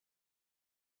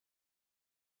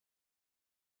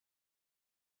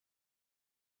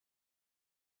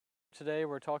today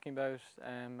we're talking about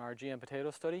our GM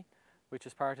potato study, which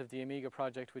is part of the Amiga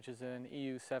project, which is an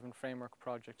EU7 framework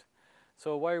project.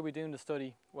 So why are we doing the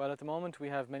study? Well, at the moment we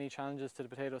have many challenges to the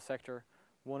potato sector.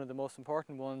 One of the most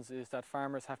important ones is that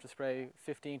farmers have to spray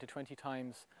 15 to 20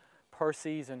 times per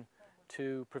season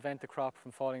to prevent the crop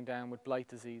from falling down with blight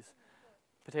disease.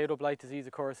 Potato blight disease,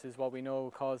 of course, is what we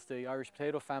know caused the Irish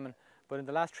potato famine, but in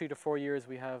the last 3 to 4 years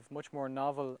we have much more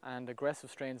novel and aggressive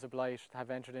strains of blight that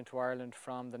have entered into Ireland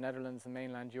from the Netherlands and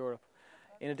mainland Europe.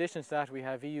 In addition to that, we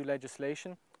have EU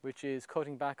legislation which is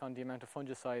cutting back on the amount of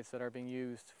fungicides that are being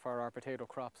used for our potato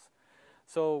crops.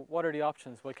 So what are the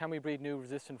options? Well, can we breed new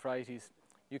resistant varieties?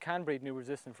 You can breed new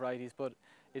resistant varieties, but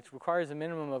it requires a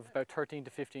minimum of about 13 to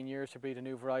 15 years to breed a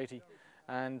new variety.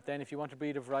 And then if you want to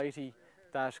breed a variety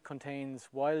that contains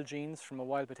wild genes from a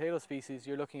wild potato species,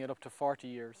 you're looking at up to 40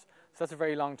 years. So that's a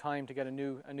very long time to get a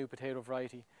new potato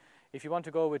variety. If you want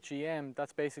to go with GM,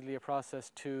 that's basically a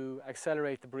process to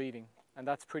accelerate the breeding, and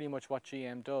that's pretty much what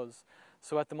GM does.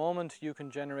 So at the moment you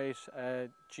can generate a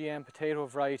GM potato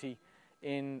variety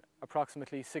in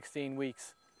approximately 16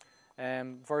 weeks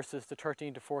versus the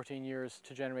 13 to 14 years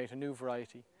to generate a new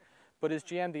variety. But is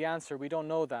GM the answer? We don't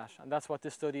know that, and that's what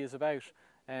this study is about.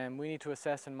 We need to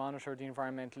assess and monitor the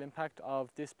environmental impact of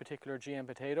this particular GM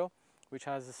potato, which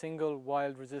has a single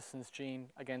wild resistance gene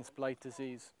against blight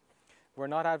disease. We're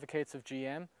not advocates of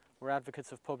GM, we're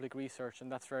advocates of public research,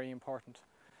 and that's very important.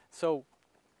 So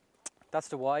that's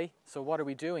the why. So what are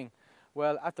we doing?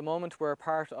 Well, at the moment we're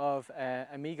part of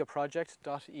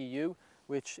amigaproject.eu,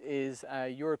 which is a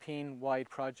European-wide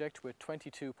project with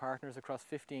 22 partners across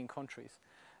 15 countries.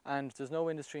 And there's no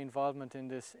industry involvement in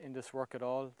this work at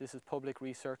all. This is public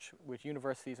research with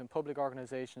universities and public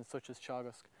organisations such as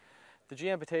Teagasc. The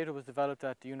GM potato was developed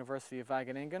at the University of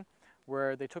Wageningen,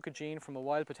 where they took a gene from a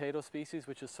wild potato species,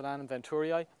 which is Solanum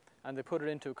venturii, and they put it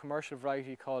into a commercial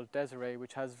variety called Desiree,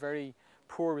 which has very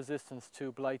poor resistance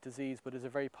to blight disease, but is a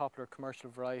very popular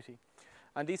commercial variety.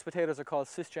 And these potatoes are called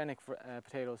cisgenic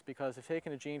potatoes because they've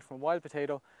taken a gene from a wild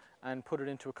potato and put it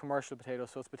into a commercial potato,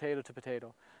 so it's potato to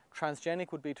potato.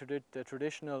 Transgenic would be the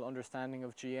traditional understanding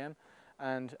of GM,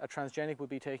 and a transgenic would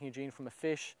be taking a gene from a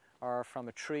fish or from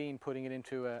a tree and putting it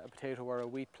into a potato or a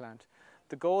wheat plant.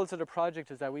 The goals of the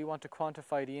project is that we want to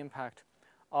quantify the impact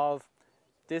of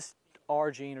this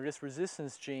R gene or this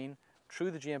resistance gene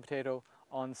through the GM potato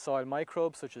on soil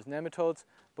microbes such as nematodes,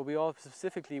 but we also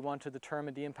specifically want to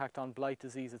determine the impact on blight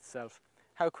disease itself.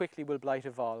 How quickly will blight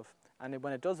evolve? And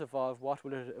when it does evolve, what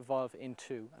will it evolve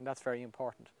into? And that's very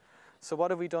important. So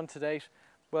what have we done to date?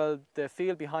 Well, the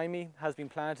field behind me has been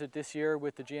planted this year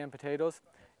with the GM potatoes.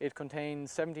 It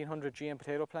contains 1,700 GM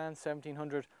potato plants,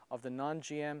 1,700 of the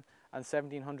non-GM and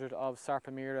 1,700 of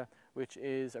Sarpamira, which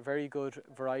is a very good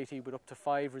variety with up to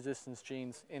 5 resistance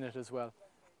genes in it as well.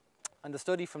 And the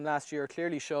study from last year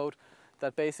clearly showed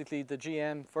that basically the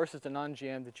GM versus the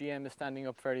non-GM, the GM is standing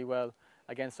up very well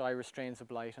against Irish strains of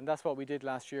blight. And that's what we did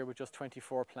last year with just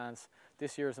 24 plants.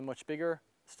 This year is a much bigger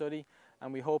study,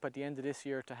 and we hope at the end of this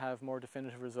year to have more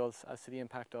definitive results as to the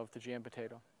impact of the GM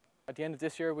potato. At the end of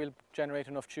this year we'll generate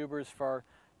enough tubers for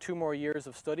 2 more years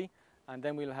of study, and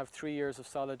then we'll have 3 years of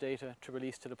solid data to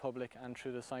release to the public and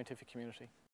through the scientific community.